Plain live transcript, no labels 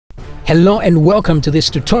Hello and welcome to this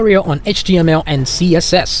tutorial on HTML and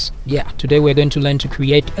CSS. Yeah, today we're going to learn to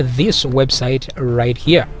create this website right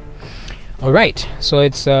here. Alright, so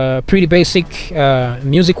it's a pretty basic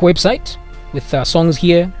music website with songs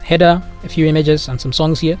here, header, a few images and some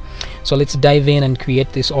songs here. So let's dive in and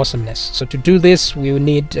create this awesomeness. So to do this we will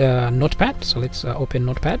need notepad. So let's open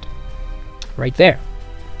notepad right there.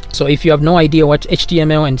 So if you have no idea what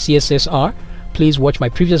HTML and CSS are, please watch my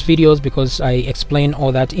previous videos because I explain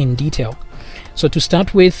all that in detail. So to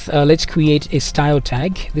start with, let's create a style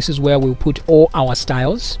tag. This is where we'll put all our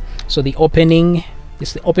styles. So the opening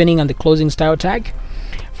is the opening and the closing style tag.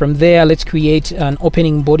 From there, let's create an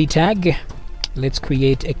opening body tag. Let's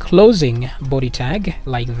create a closing body tag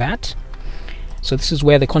like that. So this is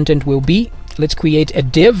where the content will be. Let's create a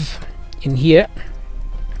div in here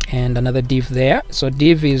and another div there. So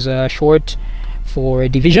div is short for a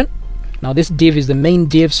division. Now this div is the main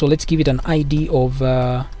div, so let's give it an ID of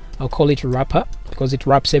I'll call it wrapper because it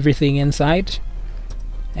wraps everything inside.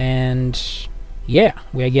 And yeah,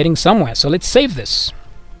 we are getting somewhere. So let's save this.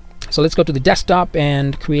 So let's go to the desktop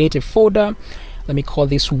and create a folder. Let me call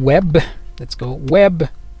this web. Let's go web,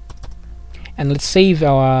 and let's save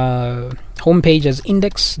our home page as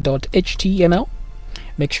index.html.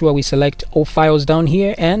 Make sure we select all files down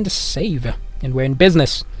here and save, and we're in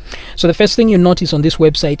business. So the first thing you notice on this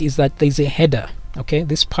website is that there's a header. Okay,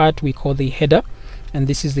 this part we call the header, and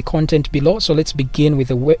this is the content below. So let's begin with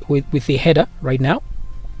the header right now.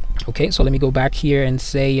 Okay, so let me go back here and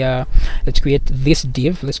say let's create this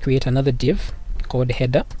div. Let's create another div called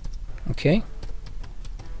header. Okay,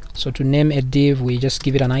 so to name a div we just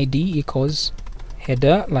give it an ID equals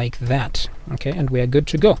header like that. Okay, and we are good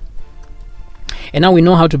to go. And now we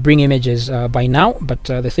know how to bring images by now, but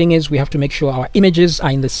the thing is we have to make sure our images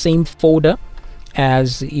are in the same folder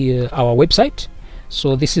as our website.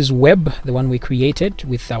 So this is web, the one we created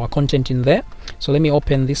with our content in there. So let me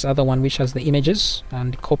open this other one which has the images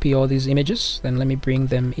and copy all these images. Then let me bring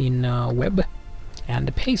them in web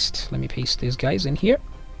and paste. Let me paste these guys in here.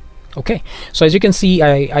 Okay, so as you can see,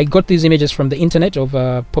 I got these images from the internet of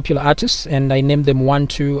popular artists, and I named them 1,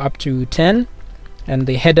 2 up to 10, and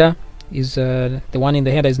the header is the one in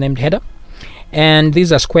the header is named header. And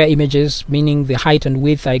these are square images, meaning the height and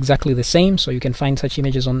width are exactly the same, so you can find such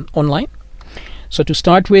images online. So to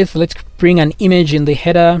start with, let's bring an image in the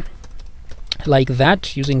header like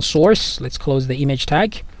that using source. Let's close the image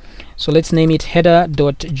tag. So let's name it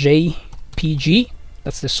header.jpg.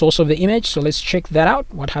 That's the source of the image. So let's check that out,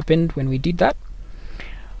 what happened when we did that.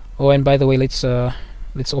 Oh, and by the way, let's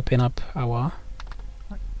open up our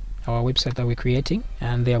website that we're creating,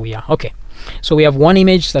 and there we are. Okay, so we have one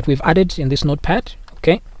image that we've added in this notepad.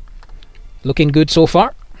 Okay, looking good so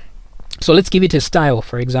far. So let's give it a style.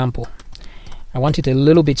 For example, I want it a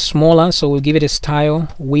little bit smaller, so we'll give it a style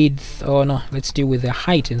width. Oh no, let's deal with the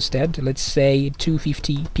height instead. Let's say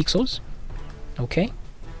 250 pixels. Okay,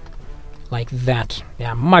 like that.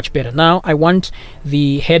 Yeah, much better. Now I want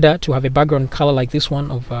the header to have a background color like this one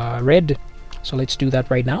of red. So let's do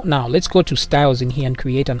that right now. Now let's go to styles in here and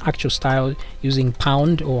create an actual style using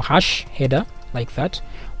pound or hash header like that.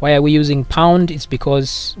 Why are we using pound? It's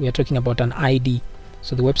because we are talking about an ID.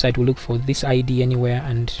 So the website will look for this ID anywhere,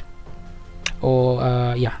 and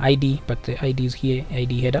yeah, ID, but the ID is here,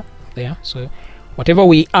 ID header there. So whatever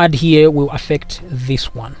we add here will affect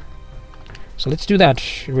this one. So let's do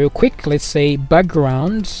that real quick. Let's say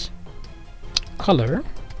background color.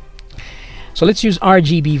 So let's use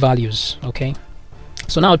RGB values. Okay,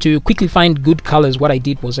 so now to quickly find good colors, what I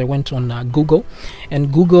did was I went on Google and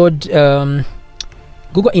googled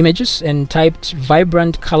Google Images and typed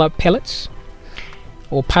vibrant color palettes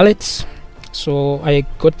or palettes. So I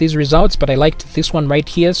got these results, but I liked this one right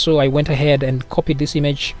here, so I went ahead and copied this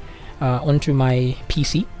image onto my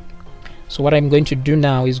PC. So what I'm going to do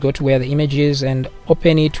now is go to where the image is and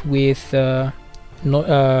open it with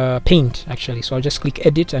paint actually. So I'll just click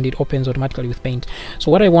edit and it opens automatically with paint.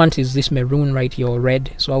 So what I want is this maroon right here, or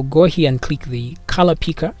red. So I'll go here and click the color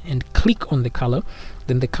picker and click on the color,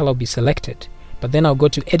 then the color will be selected. But then I'll go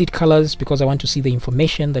to edit colors because I want to see the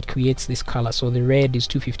information that creates this color. So the red is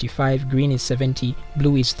 255, green is 70,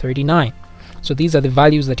 blue is 39. So these are the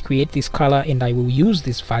values that create this color, and I will use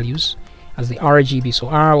these values as the RGB. So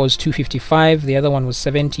R was 255, the other one was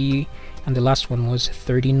 70, and the last one was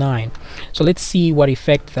 39. So let's see what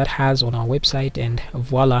effect that has on our website, and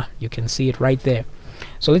voila, you can see it right there.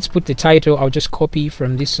 So let's put the title. I'll just copy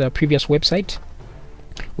from this previous website.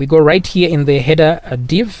 We go right here in the header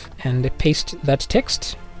div and paste that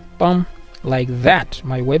text, bam, like that,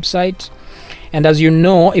 my website. And as you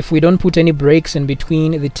know, if we don't put any breaks in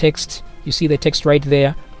between the text, you see the text right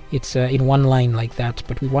there, it's in one line like that,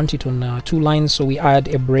 but we want it on 2 lines, so we add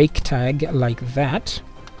a break tag like that,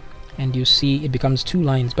 and you see it becomes 2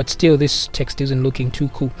 lines, but still this text isn't looking too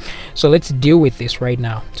cool. So let's deal with this right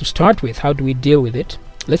now. To start with, how do we deal with it?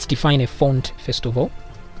 Let's define a font first of all.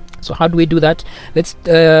 So how do we do that? Let's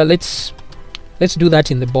do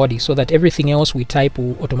that in the body, so that everything else we type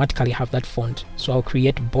will automatically have that font. So I'll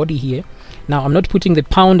create body here. Now I'm not putting the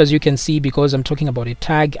pound, as you can see, because I'm talking about a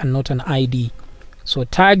tag and not an ID. So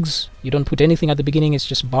tags, you don't put anything at the beginning, it's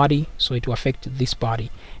just body, so it will affect this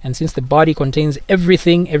body. And since the body contains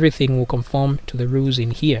everything, everything will conform to the rules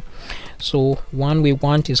in here. So one we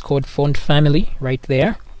want is called font family right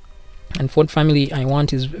there. And font family I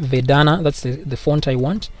want is Vedana, that's the font I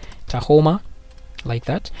want. Tahoma, like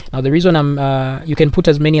that. Now the reason you can put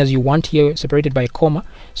as many as you want here, separated by a comma,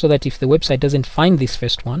 so that if the website doesn't find this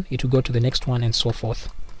first one, it will go to the next one and so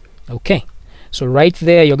forth. Okay, so right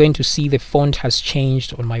there you're going to see the font has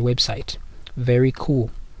changed on my website. Very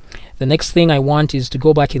cool. The next thing I want is to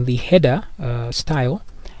go back in the header style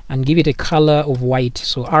and give it a color of white,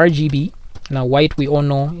 so RGB. Now white, we all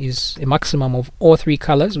know, is a maximum of all 3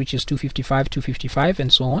 colors, which is 255, 255,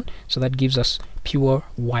 and so on. So that gives us pure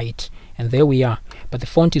white. And there we are. But the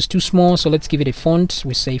font is too small, so let's give it a font.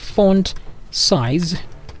 We say font size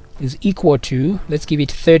is equal to, let's give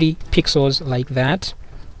it 30 pixels like that.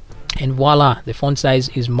 And voila, the font size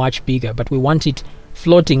is much bigger, but we want it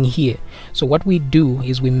floating here. So what we do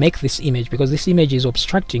is we make this image, because this image is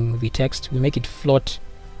obstructing the text, we make it float.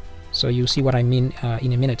 So you'll see what I mean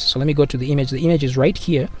in a minute. So let me go to the image. The image is right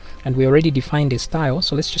here, and we already defined a style.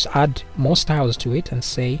 So let's just add more styles to it and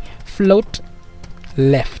say float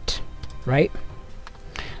left, right?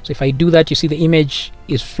 So if I do that, you see the image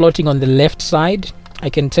is floating on the left side. I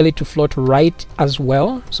can tell it to float right as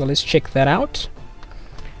well. So let's check that out.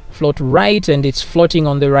 Float right, and it's floating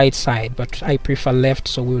on the right side, but I prefer left,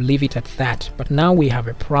 so we'll leave it at that. But now we have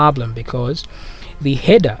a problem, because the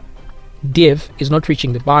header div is not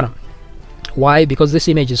reaching the bottom. Why? Because this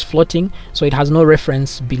image is floating, so it has no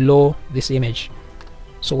reference below this image.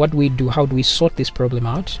 So what we do, how do we sort this problem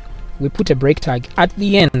out? We put a break tag at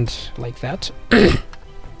the end like that.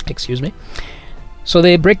 Excuse me. So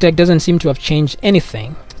the break tag doesn't seem to have changed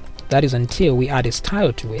anything. That is until we add a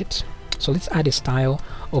style to it. So let's add a style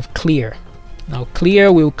of clear. Now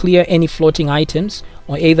clear will clear any floating items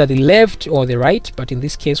on either the left or the right, but in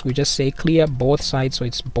this case we just say clear both sides, so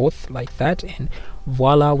it's both like that, and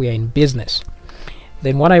voila, we are in business.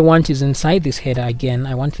 Then what I want is inside this header again,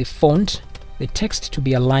 I want the font, the text to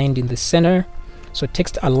be aligned in the center. So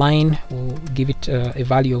text align will give it a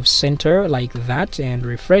value of center like that, and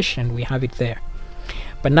refresh, and we have it there.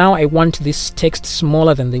 But now I want this text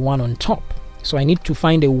smaller than the one on top, so I need to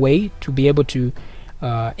find a way to be able to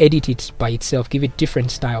edit it by itself, give it different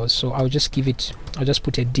styles. So I'll just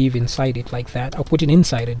put a div inside it like that. I'll put it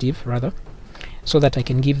inside a div rather, so that I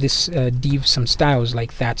can give this div some styles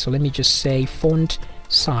like that. So let me just say font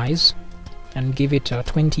size and give it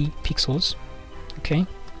 20 pixels. Okay,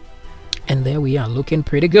 and there we are, looking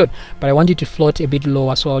pretty good. But I want it to float a bit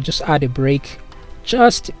lower, so I'll just add a break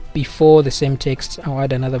just before the same text. I'll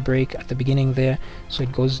add another break at the beginning there, so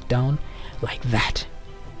it goes down like that,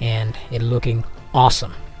 and it's looking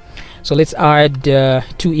awesome. So let's add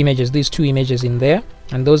 2 images, these 2 images in there,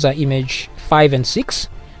 and those are image 5 and 6.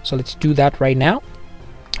 So let's do that right now.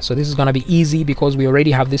 So this is gonna be easy because we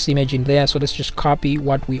already have this image in there. So let's just copy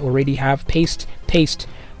what we already have, paste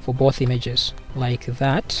for both images like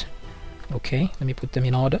that. Okay, let me put them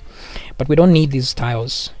in order, but we don't need these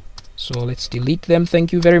styles, so let's delete them.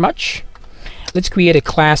 Thank you very much. Let's create a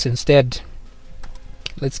class instead.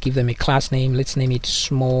 Let's give them a class name. Let's name it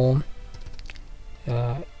small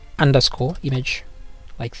underscore image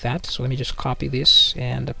like that. So let me just copy this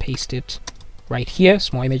and paste it right here,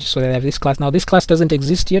 small image, so that I have this class. Now this class doesn't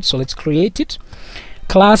exist yet, so let's create it.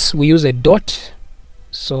 Class, we use a dot,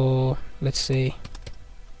 so let's say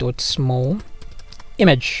dot small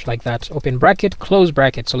image like that, open bracket, close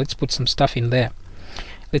bracket. So let's put some stuff in there.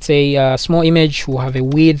 Let's say small image will have a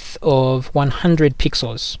width of 100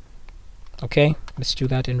 pixels. Okay, let's do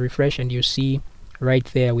that and refresh, and you see right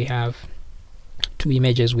there we have 2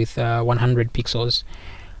 images with 100 pixels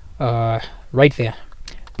right there.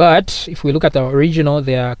 But if we look at the original,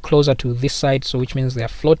 they are closer to this side, so which means they are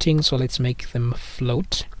floating. So let's make them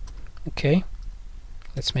float. Okay,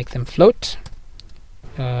 let's make them float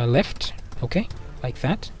left. Okay, like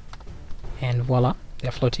that, and voila,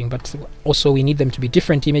 they're floating. But also we need them to be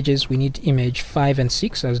different images. We need image 5 and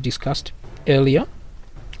 6 as discussed earlier,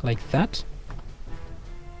 like that.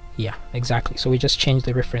 Yeah, exactly. So we just change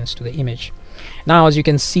the reference to the image. Now as you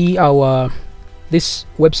can see, our this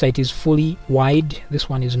website is fully wide, this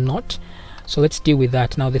one is not. So let's deal with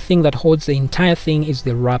that. Now the thing that holds the entire thing is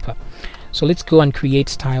the wrapper. So let's go and create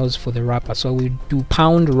styles for the wrapper. So we do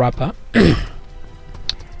pound wrapper.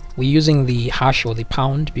 We're using the hash or the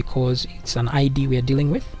pound because it's an ID we are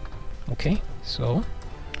dealing with. Okay, so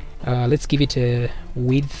let's give it a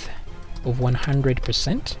width of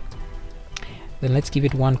 100%. Then let's give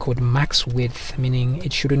it one called max width, meaning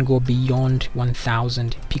it shouldn't go beyond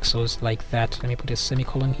 1000 pixels like that. Let me put a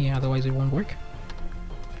semicolon here, otherwise it won't work.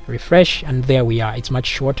 Refresh, and there we are. It's much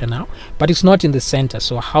shorter now, but it's not in the center.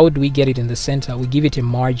 So how do we get it in the center? We give it a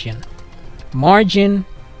margin.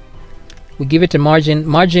 We give it a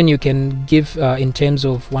margin you can give in terms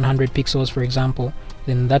of 100 pixels, for example.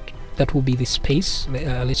 Then that will be the space.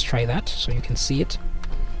 Let's try that so you can see it.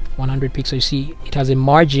 100 pixels. You see it has a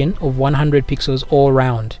margin of 100 pixels all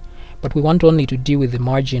around, but we want only to deal with the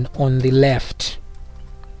margin on the left.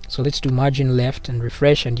 So let's do margin left and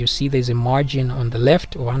refresh, and you see there's a margin on the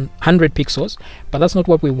left of 100 pixels, but that's not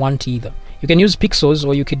what we want either. You can use pixels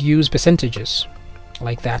or you could use percentages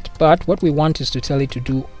like that, but what we want is to tell it to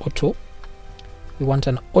do auto. We want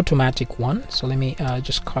an automatic one. So let me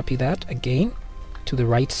just copy that again to the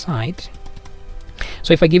right side.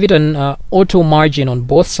 So if I give it an auto margin on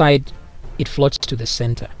both sides, it floats to the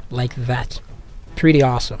center like that. Pretty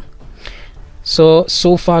awesome. So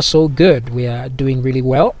far so good. We are doing really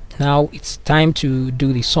well. Now it's time to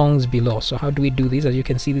do the songs below. So how do we do these? As you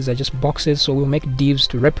can see, these are just boxes, so we'll make divs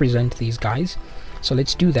to represent these guys. So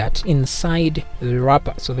let's do that inside the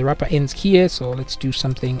wrapper. So the wrapper ends here, so let's do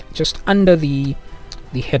something just under the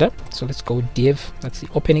header. So let's go div, that's the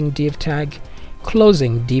opening div tag,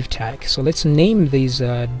 closing div tag. So let's name these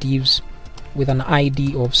divs with an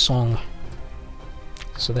ID of song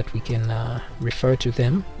so that we can refer to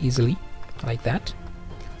them easily like that.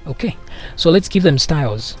 Okay, so let's give them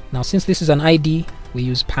styles. Now since this is an ID, we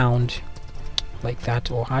use pound like that,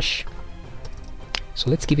 or hash. So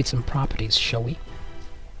let's give it some properties, shall we?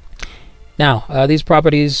 Now these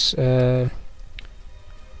properties, for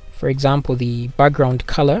example, the background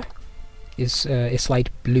color is a slight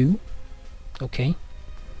blue. Okay,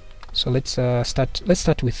 so let's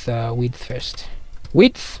start with width first.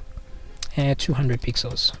 Width 200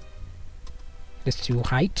 pixels. Let's do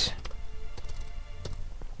height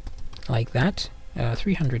like that,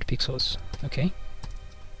 300 pixels. Okay,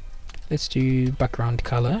 let's do background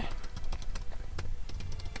color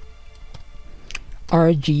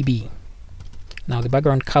RGB. Now the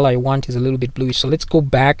background color I want is a little bit bluish, so let's go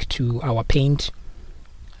back to our paint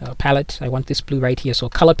palette. I want this blue right here, so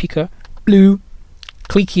color picker, blue,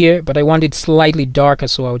 click here, but I want it slightly darker,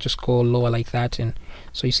 so I'll just go lower like that. And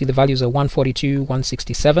so you see the values are 142,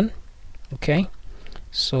 167. Okay,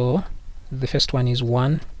 so the first one is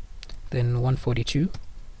 1, then 142,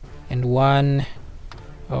 and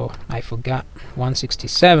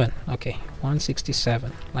 167. Okay,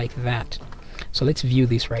 167 like that. So let's view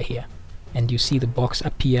this right here, and you see the box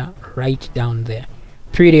appear right down there.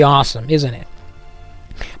 Pretty awesome, isn't it?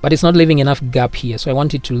 But it's not leaving enough gap here, so I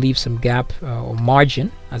wanted to leave some gap or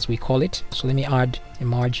margin as we call it. So let me add a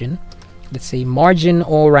margin. Let's say margin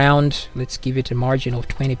all round. Let's give it a margin of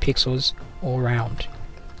 20 pixels all round,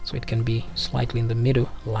 so it can be slightly in the middle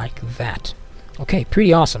like that. Okay,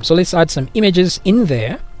 pretty awesome. So let's add some images in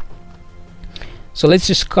there. So let's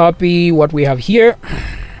just copy what we have here.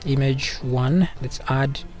 Image 1. Let's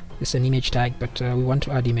add this, an image tag, but we want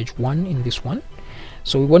to add image 1 in this one.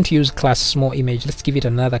 So we want to use class small image. Let's give it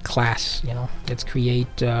another class. Let's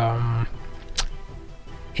create a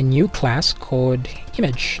new class called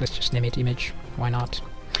image. Let's just name it image. Why not?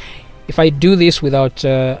 If I do this without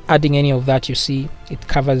adding any of that, you see it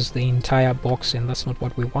covers the entire box, and that's not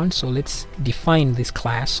what we want. So let's define this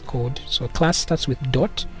class code. So class starts with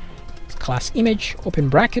dot, class image, open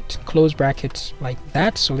bracket, close bracket like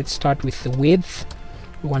that. So let's start with the width.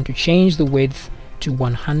 We want to change the width to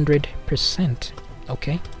 100%.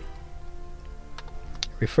 Okay,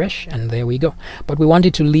 refresh, and there we go. But we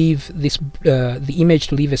wanted to leave this the image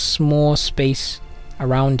to leave a small space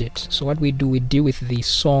around it. So what we do, we deal with the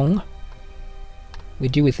song, we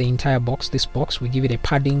deal with the entire box. This box, we give it a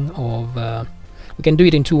padding of we can do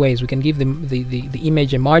it in two ways. We can give the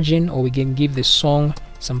image a margin, or we can give the song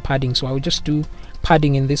some padding. So I will just do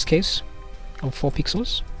padding in this case of 4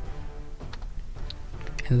 pixels,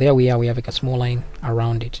 and there we are. We have like a small line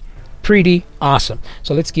around it. Pretty awesome.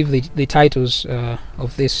 So let's give the titles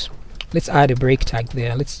of this. Let's add a break tag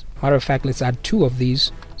there. Matter of fact, let's add 2 of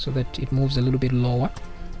these so that it moves a little bit lower.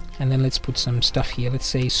 And then let's put some stuff here. Let's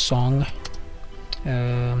say song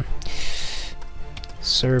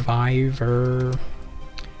Survivor,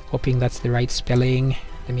 hoping that's the right spelling.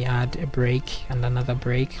 Let me add a break and another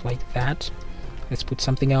break like that. Let's put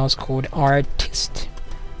something else called artist.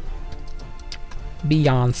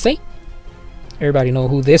 Beyonce. Everybody know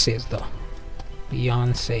who this is though.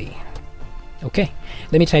 Beyonce. Okay,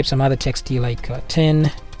 let me type some other text here, like 10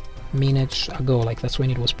 minutes ago, like that's when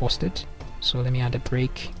it was posted. So let me add a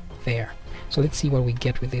break there. So let's see what we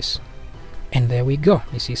get with this. And there we go.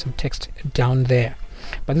 You see some text down there,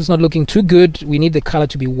 but it's not looking too good. We need the color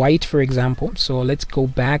to be white, for example. So let's go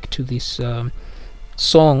back to this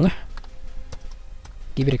song,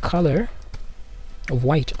 give it a color of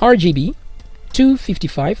white, RGB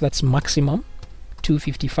 255, that's maximum.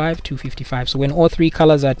 255, 255. So when all three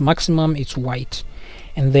colors are at maximum, it's white.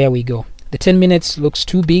 And there we go. The 10 minutes looks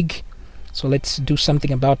too big, so let's do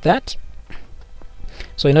something about that.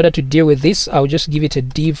 So in order to deal with this, I'll just give it a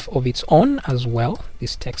div of its own as well.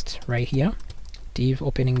 This text right here, div,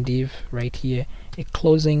 opening div right here, a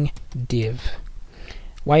closing div.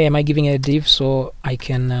 Why am I giving it a div? So I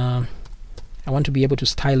can I want to be able to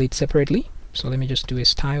style it separately. So let me just do a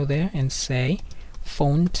style there and say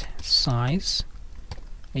font size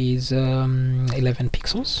is 11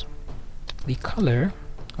 pixels. The color,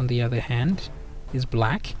 on the other hand, is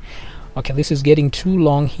black. Okay, this is getting too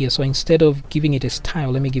long here, so instead of giving it a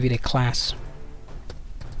style, let me give it a class.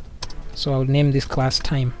 So I'll name this class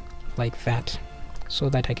time like that, so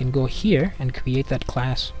that I can go here and create that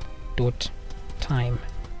class dot time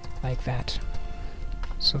like that,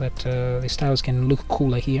 so that the styles can look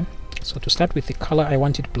cooler here. So to start with the color, I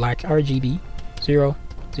want it black, RGB 000,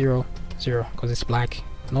 because it's black,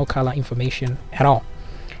 no color information at all.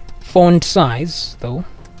 Font size though,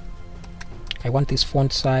 I want this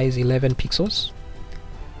font size 11 pixels,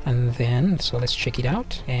 and then so let's check it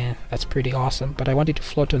out, and that's pretty awesome. But I want it to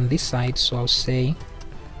float on this side, so I'll say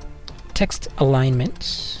text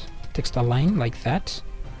alignment, text align like that,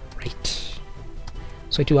 right.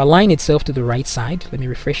 So to align itself to the right side, let me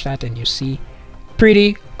refresh that, and you see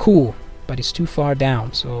pretty cool, but it's too far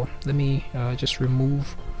down. So let me just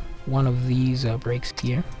remove one of these breaks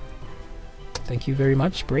here. Thank you very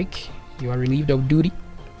much, break, you are relieved of duty.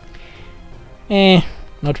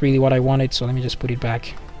 Not really what I wanted, so let me just put it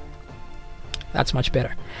back. That's much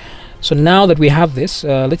better. So now that we have this,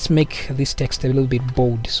 let's make this text a little bit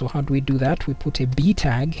bold. So how do we do that? We put a B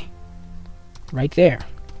tag right there.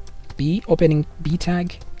 B, opening B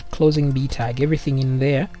tag, closing B tag. Everything in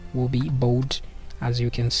there will be bold, as you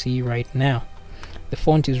can see right now. The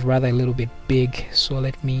font is rather a little bit big, so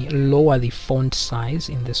let me lower the font size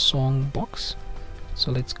in the song box.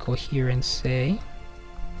 So let's go here and say,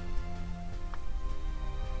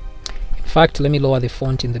 in fact, let me lower the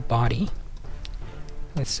font in the body.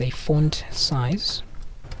 Let's say font size,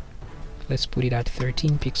 let's put it at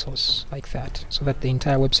 13 pixels like that, so that the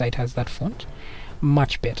entire website has that font.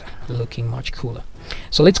 Much better, looking much cooler.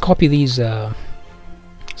 So let's copy these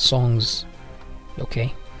songs.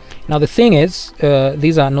 Okay, now the thing is,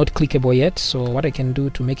 these are not clickable yet, so what I can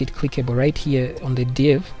do to make it clickable, right here on the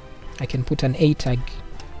div, I can put an a tag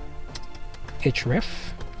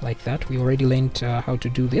href like that. We already learned how to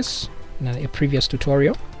do this in a previous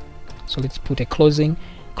tutorial. So let's put a closing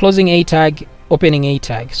a tag, opening a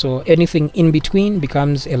tag, so anything in between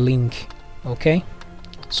becomes a link. Okay,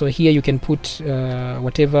 so here you can put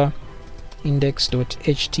whatever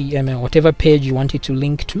index.html, whatever page you want it to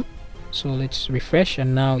link to. So let's refresh,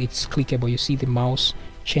 and now it's clickable. You see the mouse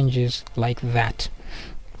changes like that.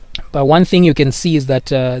 But one thing you can see is that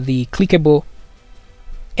the clickable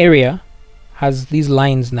area has these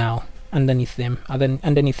lines now underneath them,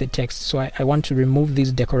 underneath the text. So I want to remove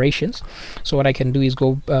these decorations. So what I can do is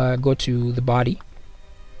go to the body,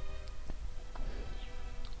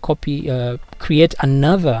 copy, create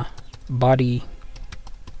another body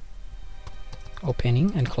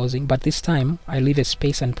opening and closing, but this time I leave a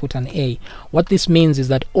space and put an A. What this means is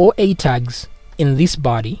that all A tags in this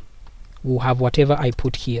body will have whatever I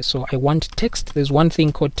put here. So I want text, there's one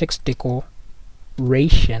thing called text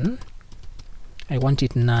decoration, I want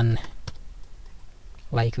it none,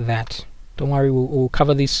 like that. Don't worry, we'll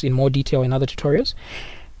cover this in more detail in other tutorials.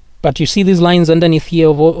 But you see these lines underneath here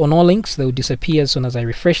on all links, they'll disappear as soon as I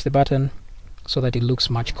refresh the button, so that it looks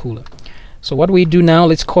much cooler. So what we do now,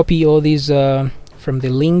 let's copy all these from the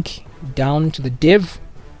link down to the div.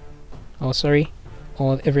 Oh, sorry,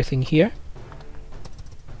 everything here.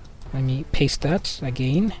 Let me paste that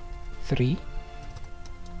again. 3,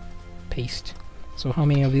 paste. So how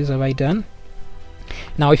many of these have I done?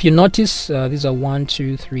 Now if you notice, these are 1,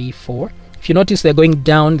 2, 3, 4. If you notice, they're going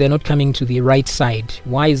down, they're not coming to the right side.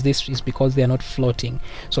 Why is this? Is because they're not floating.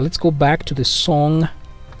 So let's go back to the song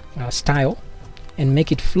style and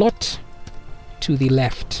make it float to the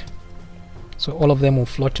left. So all of them will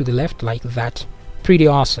float to the left like that. Pretty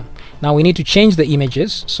awesome. Now we need to change the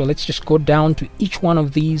images, so let's just go down to each one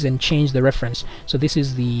of these and change the reference. So this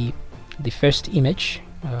is the first image.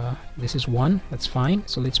 This is 1, that's fine.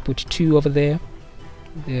 So let's put 2 over there.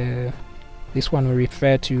 This one will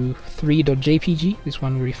refer to 3.jpg, this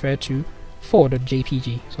one will refer to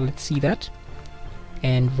 4.jpg. So let's see that,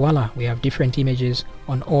 and voila, we have different images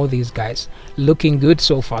on all these guys. Looking good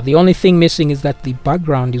so far. The only thing missing is that the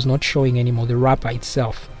background is not showing anymore, the wrapper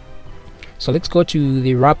itself. So let's go to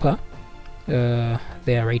the wrapper there,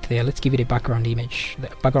 right there. Let's give it a background image, the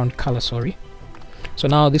background color, sorry. So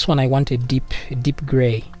now this one I want a deep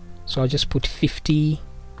gray, so I'll just put 50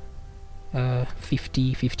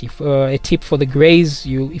 50. A tip for the grays,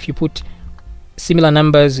 if you put similar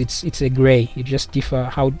numbers, it's a gray. It just differ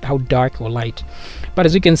how dark or light. But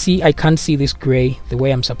as you can see, I can't see this gray the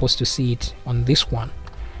way I'm supposed to see it on this one.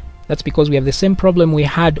 That's because we have the same problem we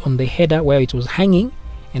had on the header where it was hanging.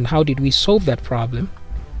 And how did we solve that problem?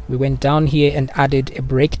 We went down here and added a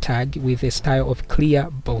break tag with a style of clear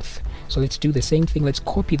both. So let's do the same thing. Let's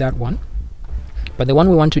copy that one, but the one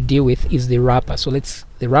we want to deal with is the wrapper. So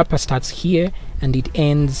the wrapper starts here and it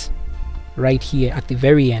ends right here at the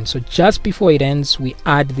very end. So just before it ends, we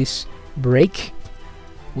add this break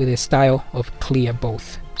with a style of clear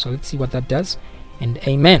both. So let's see what that does, and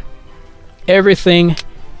amen, everything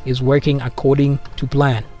is working according to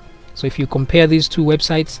plan. So if you compare these two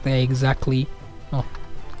websites, they're exactly, well,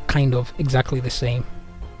 kind of exactly the same.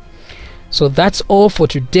 So that's all for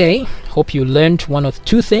today. Hope you learned one or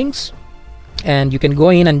two things, and you can go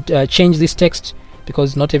in and change this text,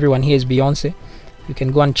 because not everyone here is Beyonce. You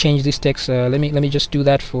can go and change this text. Let me just do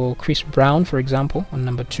that for Chris Brown, for example, on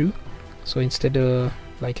number 2. So instead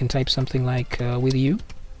I can type something like with you,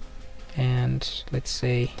 and let's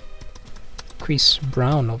say Chris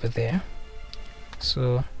Brown over there.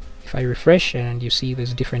 So if I refresh, and you see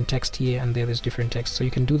there's different text here and there's different text, so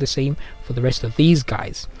you can do the same for the rest of these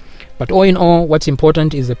guys. But all in all, what's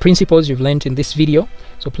important is the principles you've learned in this video.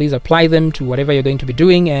 So please apply them to whatever you're going to be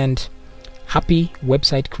doing, and happy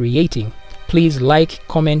website creating. Please like,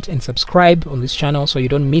 comment and subscribe on this channel so you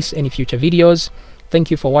don't miss any future videos.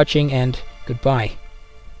 Thank you for watching, and goodbye.